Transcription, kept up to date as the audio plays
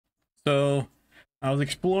So, I was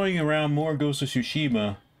exploring around more Ghost of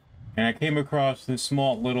Tsushima, and I came across this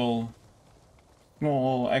small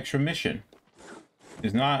extra mission.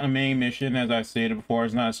 It's not a main mission, as I stated before.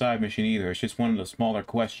 It's not a side mission either. It's just one of the smaller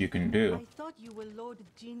quests you can do. I thought you were Lord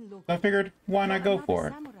Jinloku. So I figured, why not go for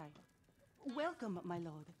it? Samurai. Welcome, my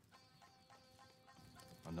lord.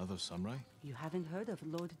 Another samurai? You haven't heard of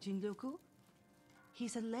Lord Jinloku?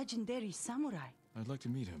 He's a legendary samurai. I'd like to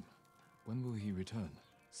meet him. When will he return?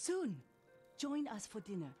 Soon. Join us for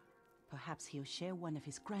dinner. Perhaps he'll share one of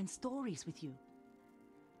his grand stories with you.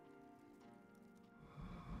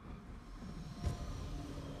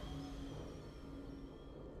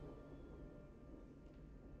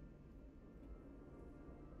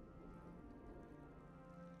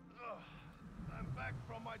 I'm back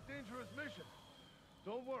from my dangerous mission.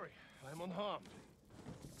 Don't worry, I'm unharmed.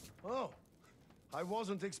 Oh, I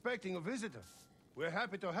wasn't expecting a visitor. We're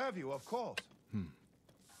happy to have you, of course.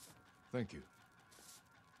 Thank you.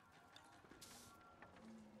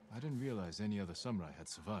 I didn't realize any other samurai had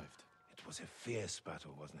survived. It was a fierce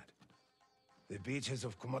battle, wasn't it? The beaches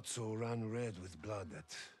of Komatsu ran red with blood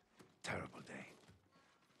that terrible day.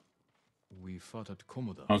 We fought at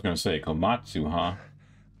Komoda. I was gonna say Komatsu, huh?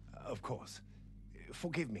 Of course.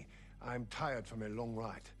 Forgive me, I'm tired from a long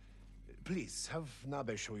ride. Please, have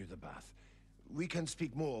Nabe show you the bath. We can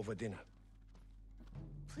speak more over dinner.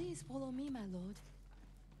 Please follow me, my lord.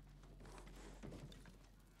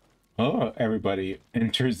 Oh, everybody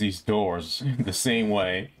enters these doors the same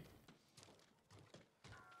way.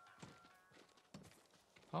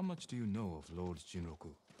 How much do you know of Lord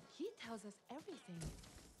Jinroku? He tells us everything.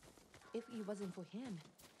 If it wasn't for him,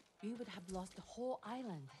 we would have lost the whole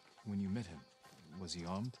island. When you met him, was he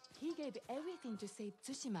armed? He gave everything to save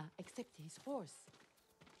Tsushima except his horse.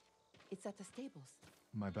 It's at the stables.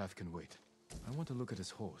 My bath can wait. I want to look at his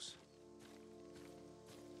horse.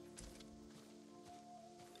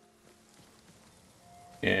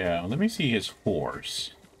 Yeah, let me see his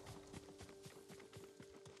horse.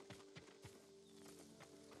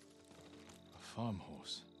 A farm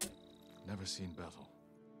horse. Never seen battle.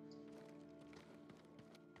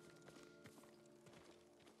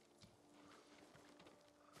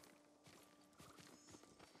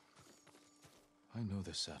 I know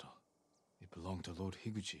this saddle. It belonged to Lord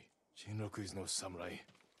Higuchi. Jinroku is no samurai.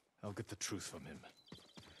 I'll get the truth from him.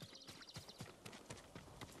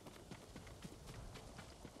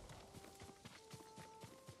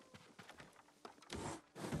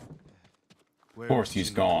 Of course, he's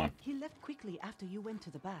gone. He left quickly after you went to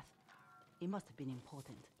the bath. It must have been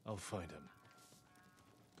important. I'll find him.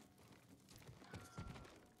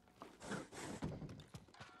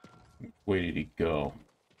 Where did he go?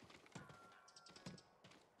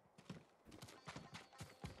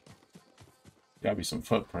 Gotta be some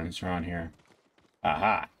footprints around here.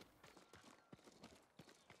 Aha!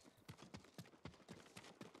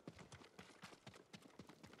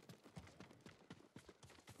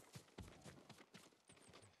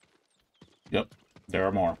 Yep, there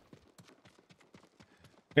are more.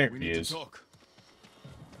 There We he need is. to talk.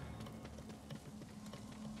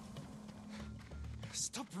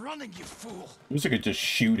 Stop running, you fool! I wish I could just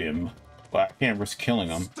shoot him, but I can't risk killing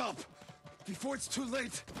him. Stop! Before it's too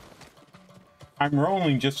late! I'm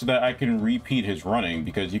rolling just so that I can repeat his running,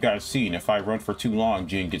 because you guys seen, if I run for too long,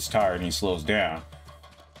 Jin gets tired and he slows down.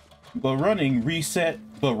 But rolling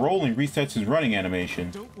resets his running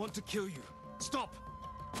animation. Don't want to kill you. Stop!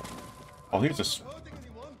 Oh, here's a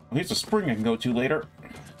spring I can go to later.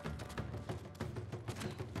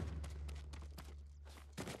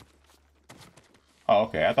 Oh,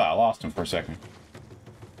 okay, I thought I lost him for a second.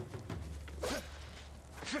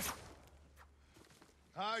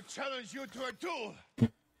 I challenge you to a duel!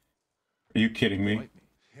 Are you kidding me? Fight me.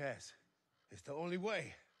 Yes, it's the only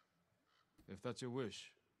way. If that's your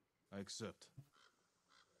wish, I accept.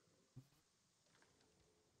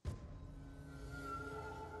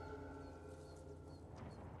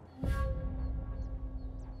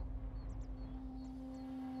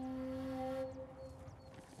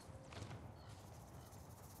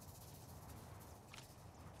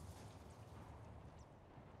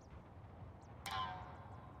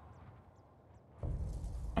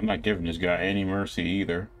 I'm not giving this guy any mercy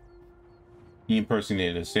either. He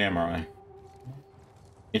impersonated a samurai.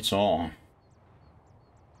 It's on.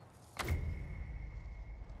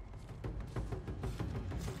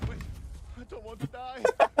 Wait, I don't want to die.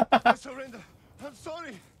 I surrender. I'm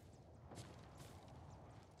sorry.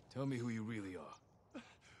 Tell me who you really are.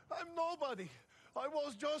 I'm nobody. I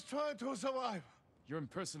was just trying to survive. You're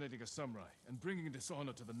impersonating a samurai and bringing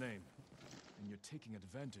dishonor to the name. And you're taking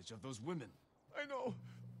advantage of those women. I know.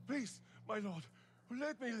 Please, my lord,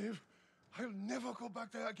 let me live. I'll never go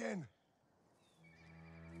back there again.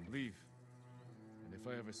 Leave. And if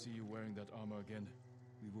I ever see you wearing that armor again,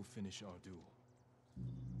 we will finish our duel.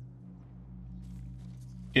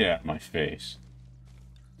 Get out of my face.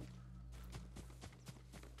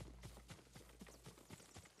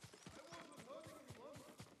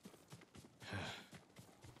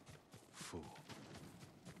 Fool.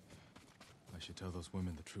 I should tell those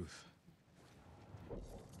women the truth.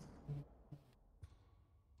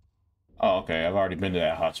 Oh, okay. I've already been to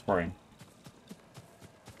that hot spring.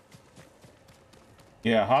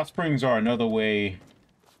 Yeah, hot springs are another way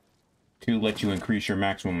to let you increase your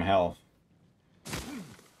maximum health.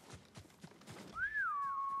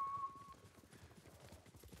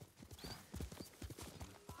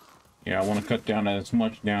 Yeah, I want to cut down as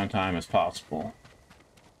much downtime as possible.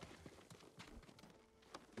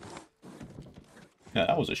 Yeah,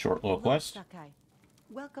 that was a short little quest. Sakai,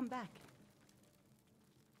 welcome back.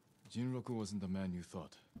 Jinroku wasn't the man you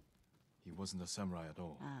thought. He wasn't a samurai at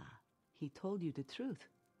all. Ah, he told you the truth.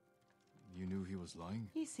 You knew he was lying?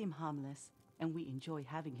 He seemed harmless, and we enjoy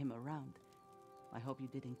having him around. I hope you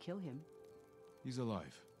didn't kill him. He's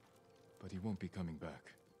alive, but he won't be coming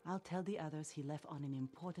back. I'll tell the others he left on an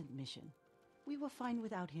important mission. We were fine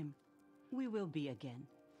without him. We will be again.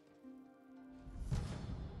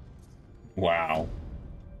 Wow.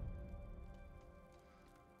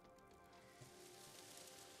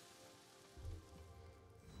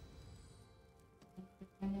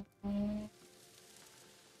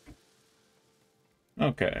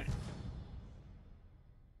 Okay.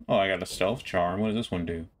 Oh, I got a stealth charm. What does this one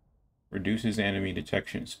do? Reduces enemy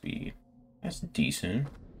detection speed. That's decent.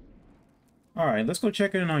 Alright, let's go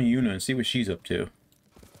check in on Yuna and see what she's up to.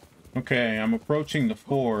 Okay, I'm approaching the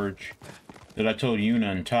forge that I told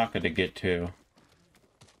Yuna and Taka to get to.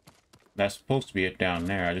 That's supposed to be it down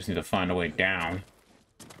there. I just need to find a way down.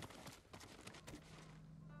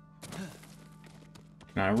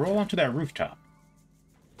 Can I roll onto that rooftop?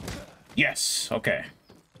 Yes, okay.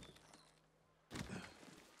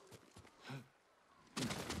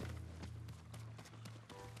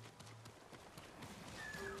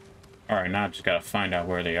 Alright, now I just gotta find out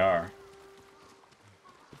where they are.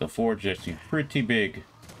 The forge is actually pretty big.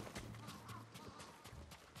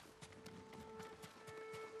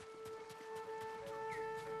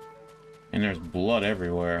 And there's blood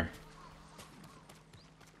everywhere.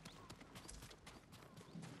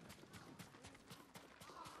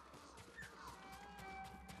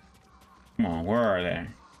 Come on, where are they?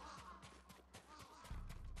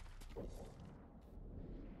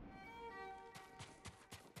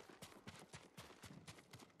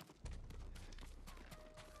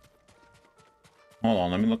 Hold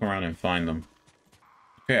on, let me look around and find them.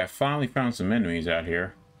 Okay, I finally found some enemies out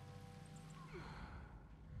here.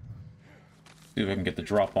 See if I can get the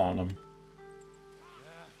drop on them.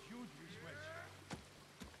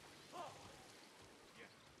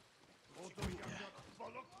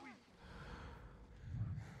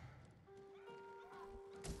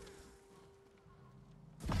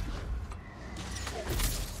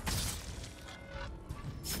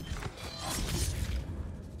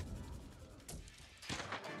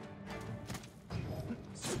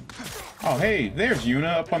 Oh, hey, there's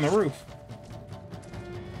Yuna up on the roof.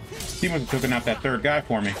 He must have taken out that third guy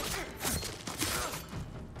for me.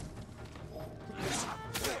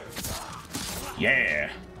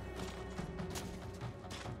 Yeah.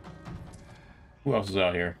 Who else is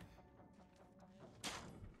out here?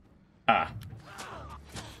 Ah.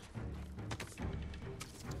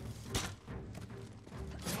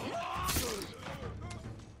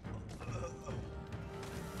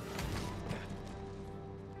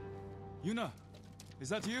 Yuna, is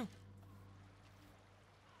that you?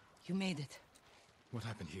 You made it. What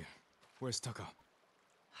happened here? Where's Taka?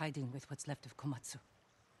 Hiding with what's left of Komatsu.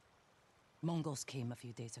 Mongols came a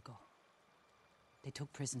few days ago. They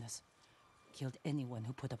took prisoners, killed anyone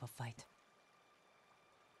who put up a fight.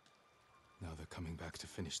 Now they're coming back to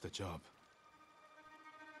finish the job.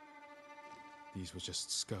 These were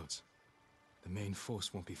just scouts. The main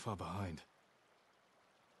force won't be far behind.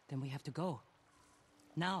 Then we have to go.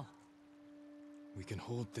 Now. We can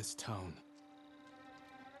hold this town.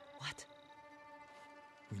 What?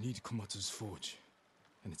 We need Komatsu's forge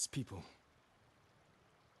and its people.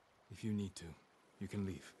 If you need to, you can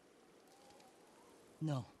leave.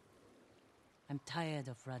 No. I'm tired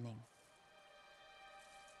of running.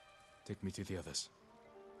 Take me to the others.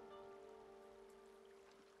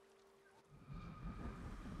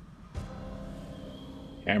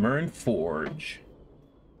 Hammer and forge.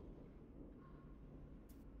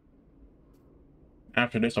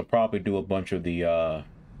 After this, I'll probably do a bunch of the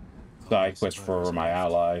side quest for my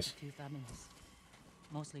allies. Few families,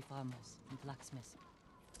 mostly farmers and blacksmiths.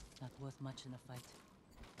 Not worth much in a fight.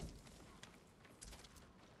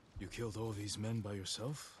 You killed all these men by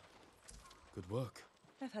yourself? Good work.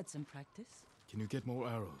 I've had some practice. Can you get more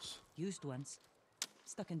arrows? Used ones.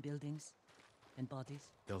 Stuck in buildings. And bodies.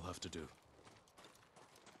 They'll have to do.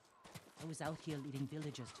 I was out here leading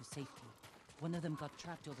villagers to safety. One of them got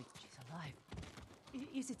trapped over... She's alive.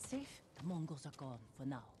 Is it safe? The Mongols are gone, for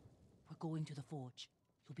now. We're going to the forge.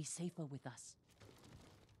 You'll be safer with us.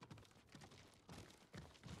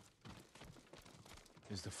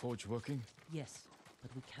 Is the forge working? Yes,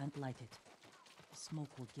 but we can't light it. The smoke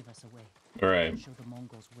will give us away. Alright. Show the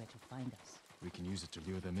Mongols where to find us. We can use it to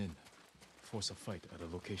lure them in. Force a fight at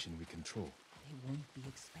a location we control. They won't be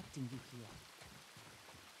expecting you here.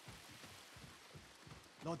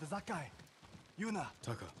 Lord Zakai, Yuna.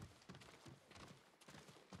 Taka,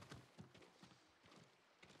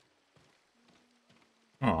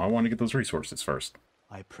 Oh, I want to get those resources first.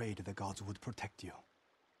 I prayed the gods would protect you.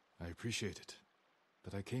 I appreciate it,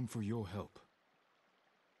 but I came for your help.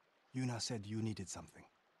 Yuna said you needed something.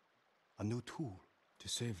 A new tool. To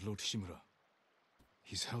save Lord Shimura.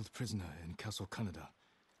 He's held prisoner in Castle Canada,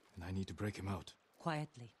 and I need to break him out.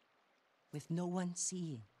 Quietly. With no one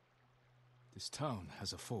seeing. This town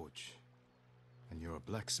has a forge, and you're a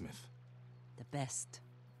blacksmith. The best.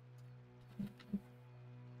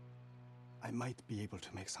 I might be able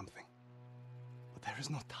to make something. But there is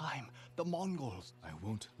no time. The Mongols. I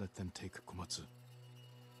won't let them take Komatsu.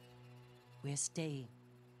 We're staying.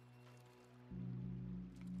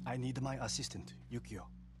 I need my assistant, Yukio.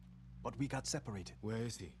 But we got separated. Where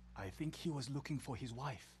is he? I think he was looking for his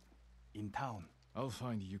wife. In town. I'll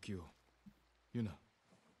find Yukio. Yuna,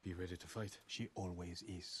 be ready to fight. She always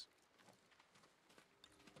is.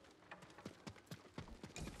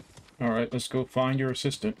 Alright, let's go find your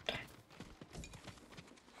assistant.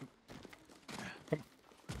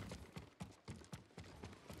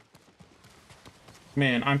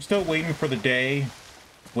 Man, I'm still waiting for the day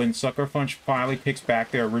when Sucker Punch finally picks back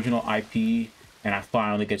their original IP and I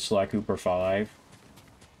finally get Sly Cooper 5.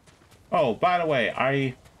 Oh, by the way,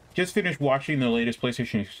 I just finished watching the latest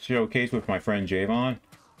PlayStation Showcase with my friend Javon.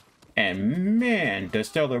 And man, does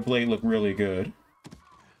Stellar Blade look really good.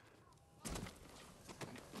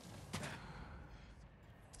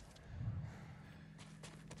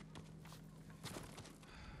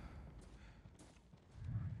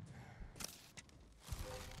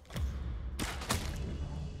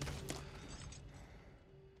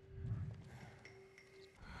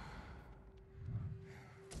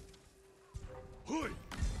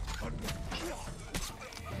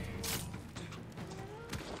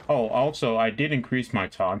 Oh, also, I did increase my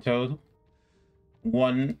Tonto.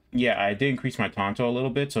 I did increase my Tonto a little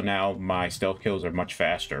bit, so now my stealth kills are much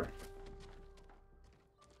faster.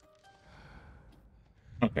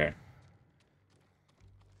 Okay.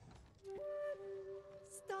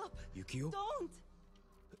 Stop! Yukio? Don't!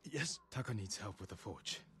 Yes? Taka needs help with the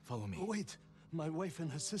forge. Follow me. Wait. My wife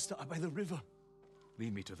and her sister are by the river.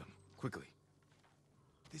 Lead me to them, quickly.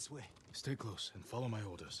 This way. Stay close and follow my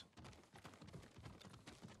orders.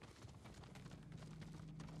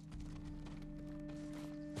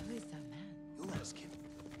 Who is that man? You ask him.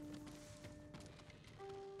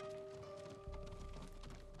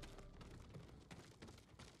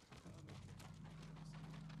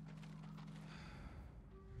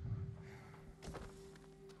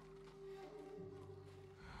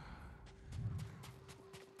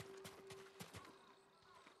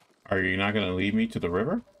 Are you not going to lead me to the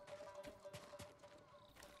river?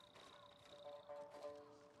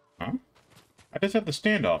 Huh? I just had the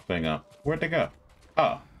standoff thing up. Where'd they go?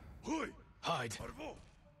 Oh. Hide.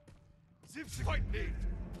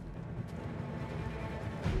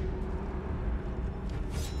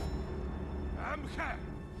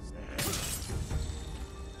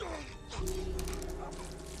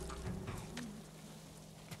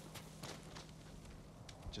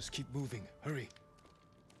 Just keep moving. Hurry.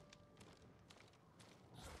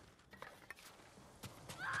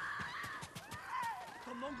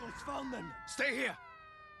 The Mongols found them. Stay here.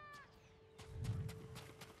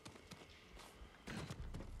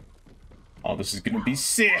 Oh, this is gonna be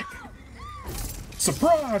sick!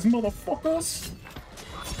 Surprise, motherfuckers!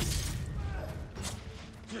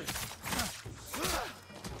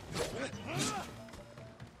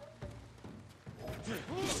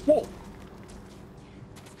 Whoa!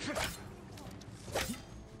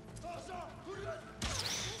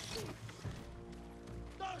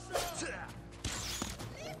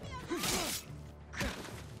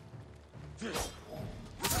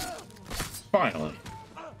 Finally.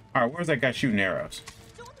 Alright, where's that guy shooting arrows?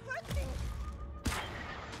 Don't hurt me!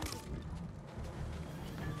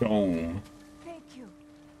 Boom. Thank you.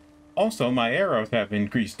 Also, my arrows have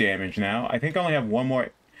increased damage now. I think I only have one more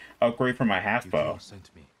upgrade for my half bow. Yukio sent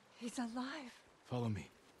me. He's alive. Follow me.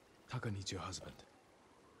 Taka needs your husband.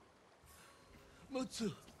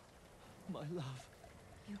 Mutsu, my love,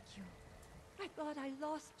 Yukio, I thought I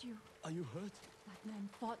lost you. are you hurt? That man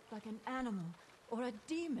fought like an animal or a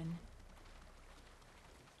demon.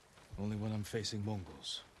 Only when I'm facing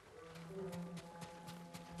Mongols.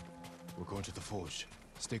 We're going to the forge.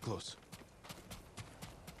 Stay close.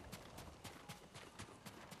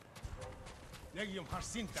 Legium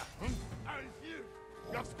Harsinta. I'll hear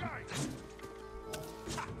your sky.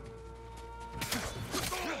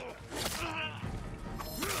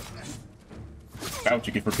 That's what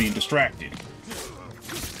you get for being distracted.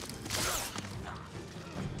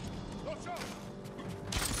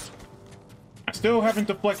 I still haven't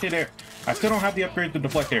deflected it. I still don't have the upgrade to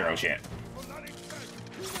deflect arrows yet.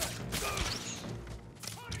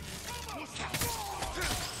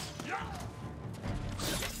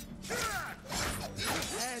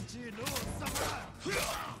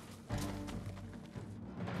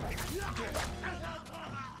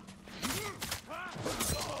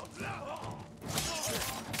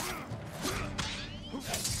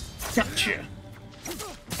 Gotcha.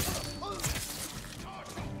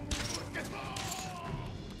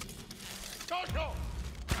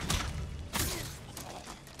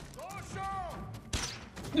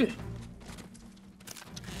 We're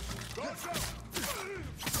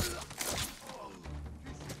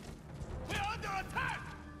under attack!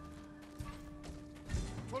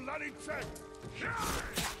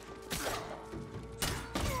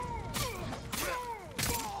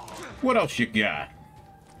 What else you got?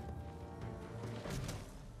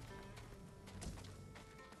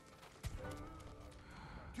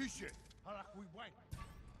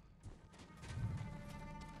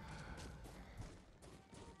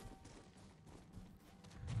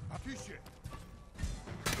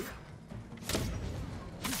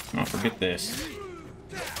 Oh, forget this.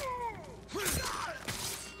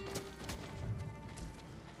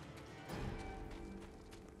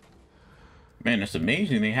 Man, it's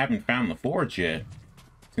amazing they haven't found the forge yet,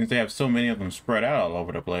 since they have so many of them spread out all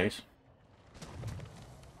over the place.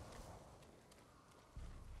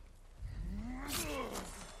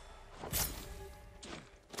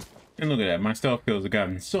 And look at that, my stealth kills have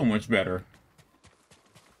gotten so much better.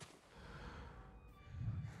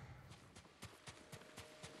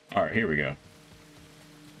 Alright, here we go.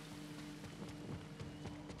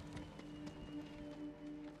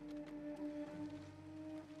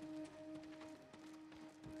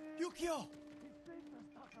 Yukio!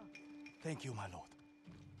 Thank you, my lord.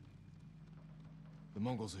 The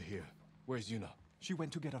Mongols are here. Where's Yuna? She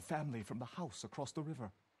went to get her family from the house across the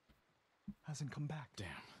river. Hasn't come back. Damn.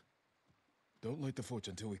 Don't light the forge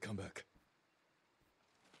until we come back.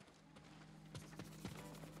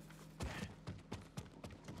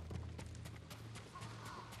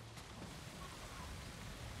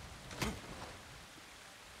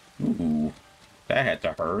 Ooh, that had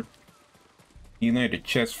to hurt. He landed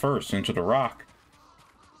chest first into the rock.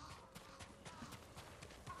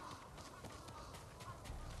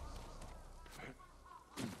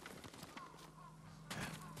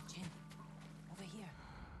 Jin, over here.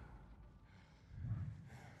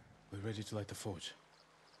 We're ready to light the forge.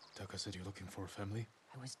 Taka said you're looking for a family?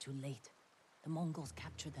 I was too late. The Mongols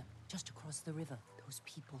captured them just across the river. Those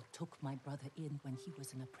people took my brother in when he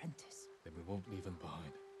was an apprentice. Then we won't leave him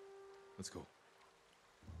behind. Let's go.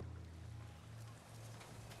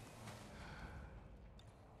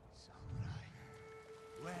 Samurai.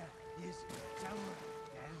 Where is Samurai?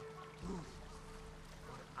 Tell truth.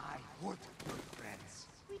 Or I would, your friends.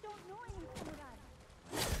 We don't know any samurai.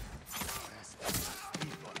 Rest of the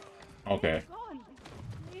people. Okay. Gone.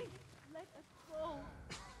 Please, let us go.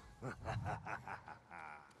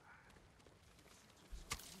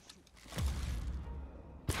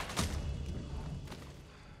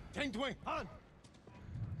 Tengdwing, Han!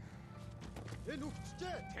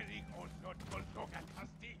 Terik on not Goldogat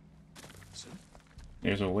Hasti.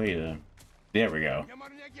 There's a way to... There we go.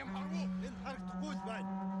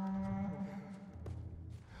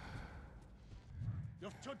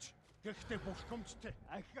 Явчаач гэхдээ бухимдтай.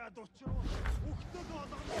 Ахаад учруу үхдэг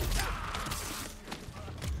болгоно.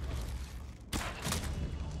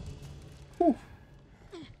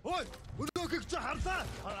 Ой, өнөөгч чи харлаа.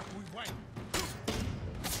 Харахгүй бай.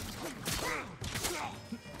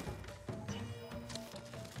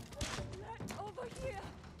 Over here.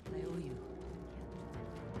 I owe you.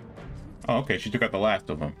 Oh, okay, she took out the last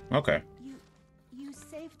of them. Okay. You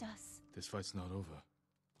saved us. This fight's not over.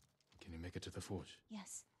 Can you make it to the forge?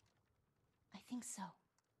 Yes. I think so.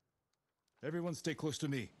 Everyone stay close to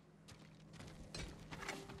me.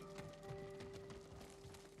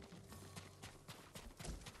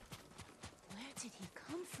 Where did he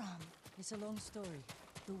come from? It's a long story.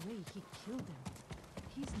 The way he killed them.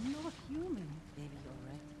 He's not human. Maybe you're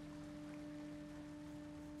right.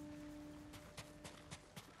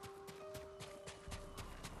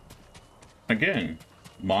 Again,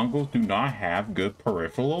 Mongols do not have good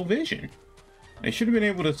peripheral vision. They should have been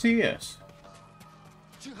able to see us.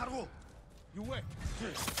 You wait.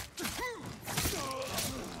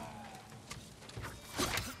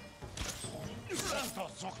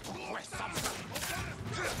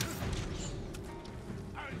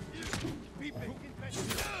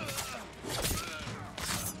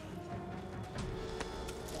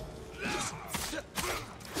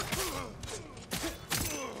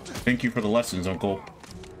 Thank you for the lessons, Uncle.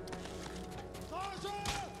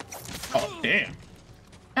 Oh, damn.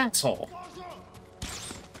 Asshole.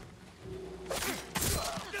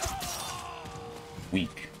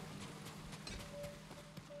 Weak.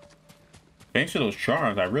 Thanks to those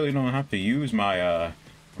charms, I really don't have to use my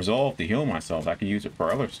resolve to heal myself. I can use it for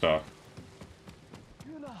other stuff.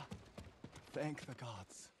 Yuna! Thank the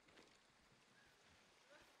gods.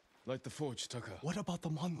 Light the forge, Taka. What about the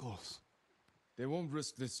Mongols? They won't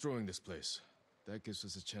risk destroying this place. That gives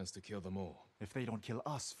us a chance to kill them all. If they don't kill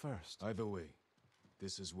us first. Either way,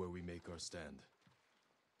 this is where we make our stand.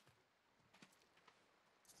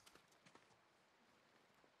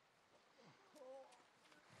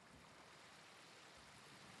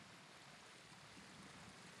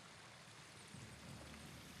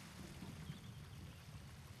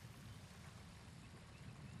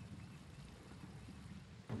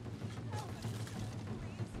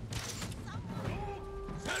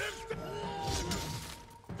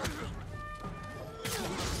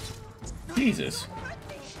 Jesus.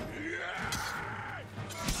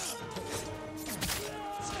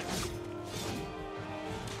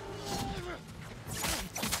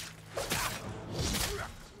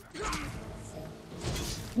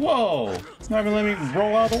 Whoa! It's not even letting me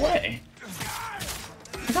roll out of the way.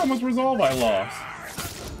 Look how much resolve I lost.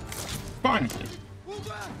 Finally.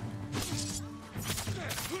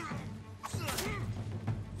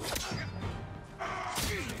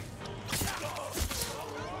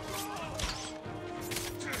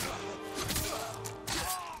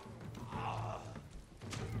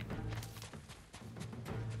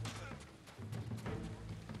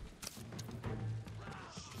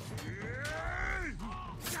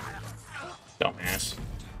 Dumbass.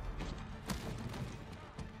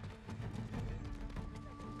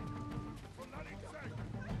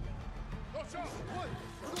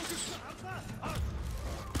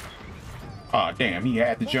 Aw, damn, he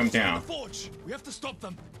had to jump down. Forge! We have to stop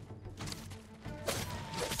them!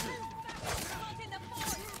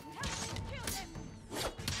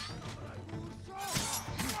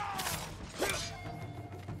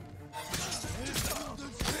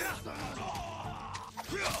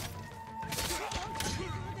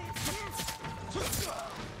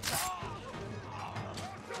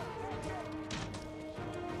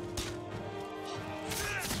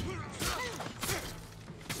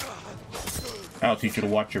 I'll teach you to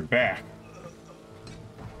watch your back.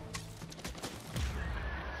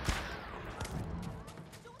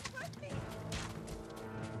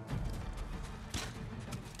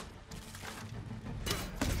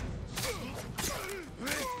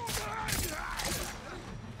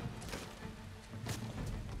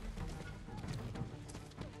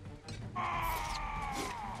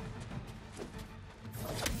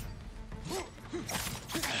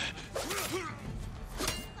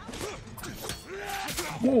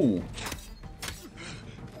 Whoa.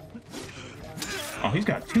 Oh, he's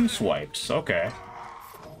got two swipes. Okay.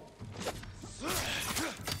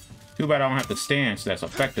 Too bad I don't have the stance that's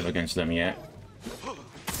effective against them yet.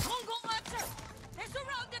 Mongol archers! They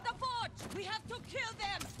surrounded the forge! We have to kill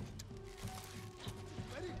them!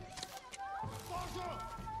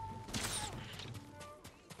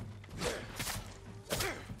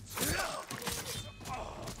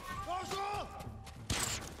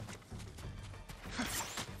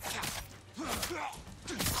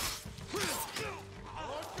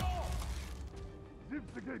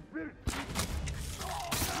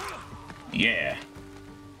 Yeah.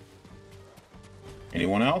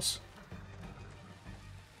 Anyone else?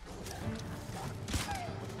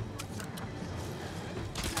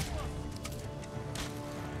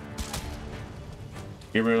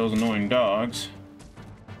 Get rid of those annoying dogs.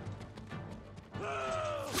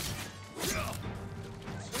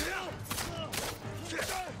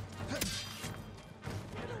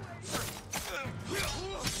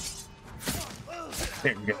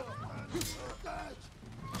 There we go.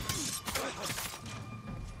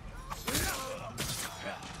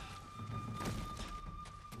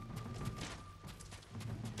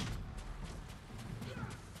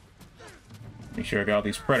 Make sure I got all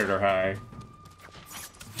these predator high.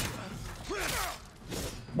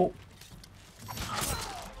 Whoa.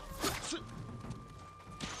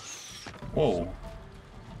 Whoa.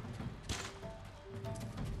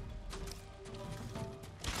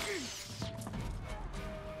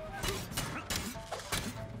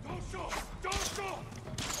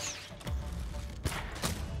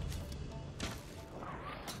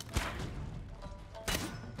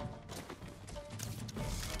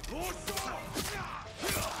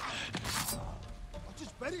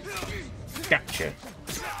 Gotcha.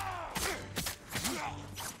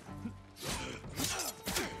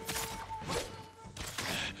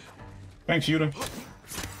 Thanks, Yuna.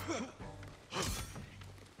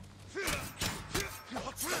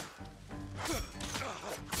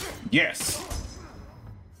 Yes.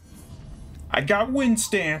 I got wind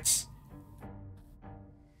stance.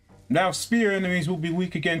 Now spear enemies will be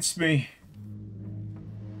weak against me.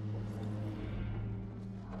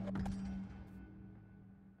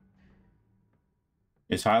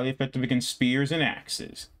 Is highly effective against spears and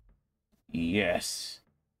axes. Yes.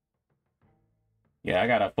 Yeah, I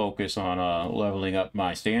gotta focus on leveling up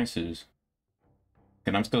my stances.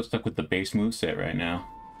 And I'm still stuck with the base moveset right now.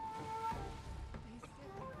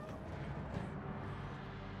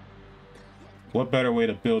 What better way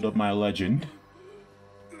to build up my legend?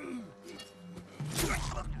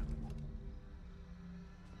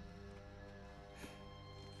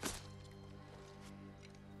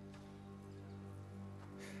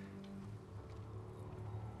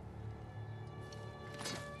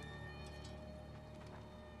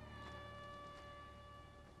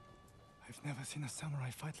 I've never seen a samurai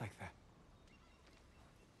fight like that.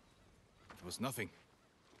 It was nothing.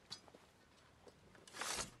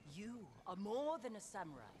 You are more than a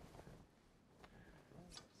samurai.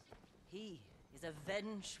 He is a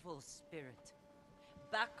vengeful spirit,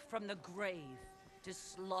 back from the grave to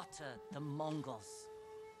slaughter the Mongols.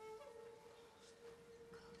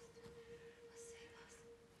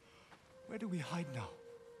 Where do we hide now?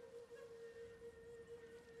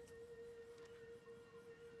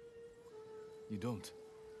 You don't.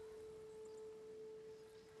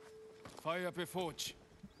 Fire up a forge.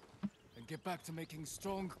 And get back to making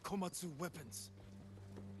strong Komatsu weapons.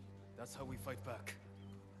 That's how we fight back.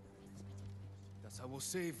 That's how we'll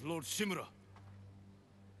save Lord Shimura.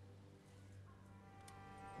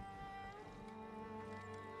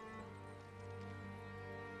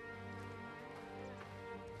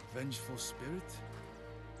 Vengeful spirit?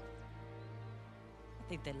 I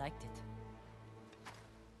think they liked it.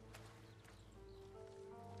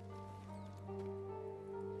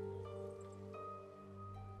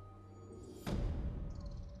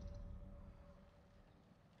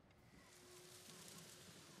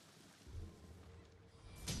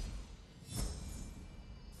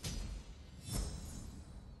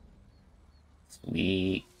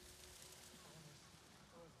 Sweet.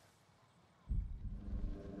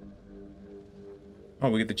 Oh,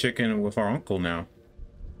 we get the chicken with our uncle now.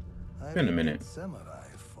 In a minute. Samurai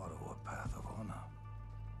follow a path of honor.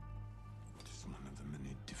 It is one of the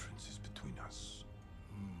many differences between us.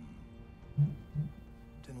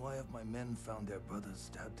 Then why have my men found their brothers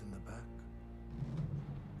stabbed in the back?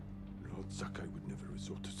 Lord Sakai would never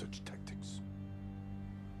resort to such tactics.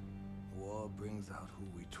 War brings out who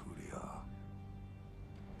we truly are.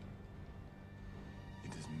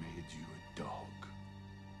 It has made you a dog,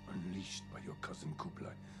 unleashed by your cousin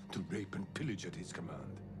Kublai to rape and pillage at his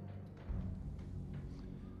command.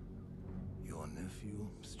 Your nephew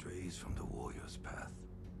strays from the warrior's path.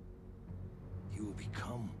 He will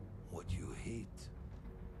become what you hate.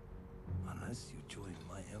 Unless you join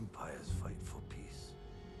my empire's fight for peace.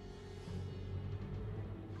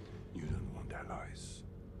 You don't want allies.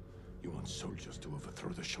 You want soldiers to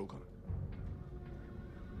overthrow the Shogun.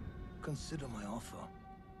 Consider my offer.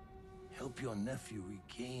 Help your nephew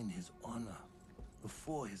regain his honor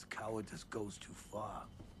before his cowardice goes too far.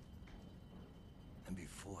 And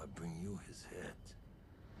before I bring you his head.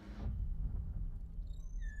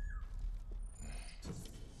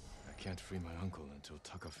 I can't free my uncle until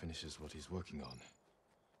Taka finishes what he's working on.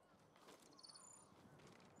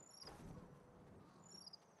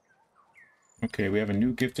 Okay, we have a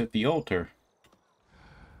new gift at the altar.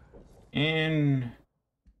 And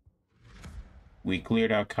we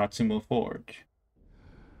cleared out Katsumo Forge.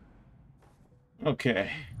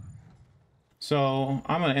 Okay. So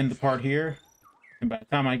I'm gonna end the part here. And by the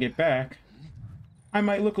time I get back, I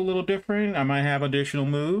might look a little different. I might have additional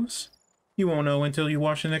moves. You won't know until you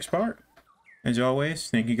watch the next part. As always,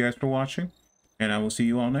 thank you guys for watching. And I will see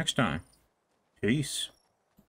you all next time. Peace.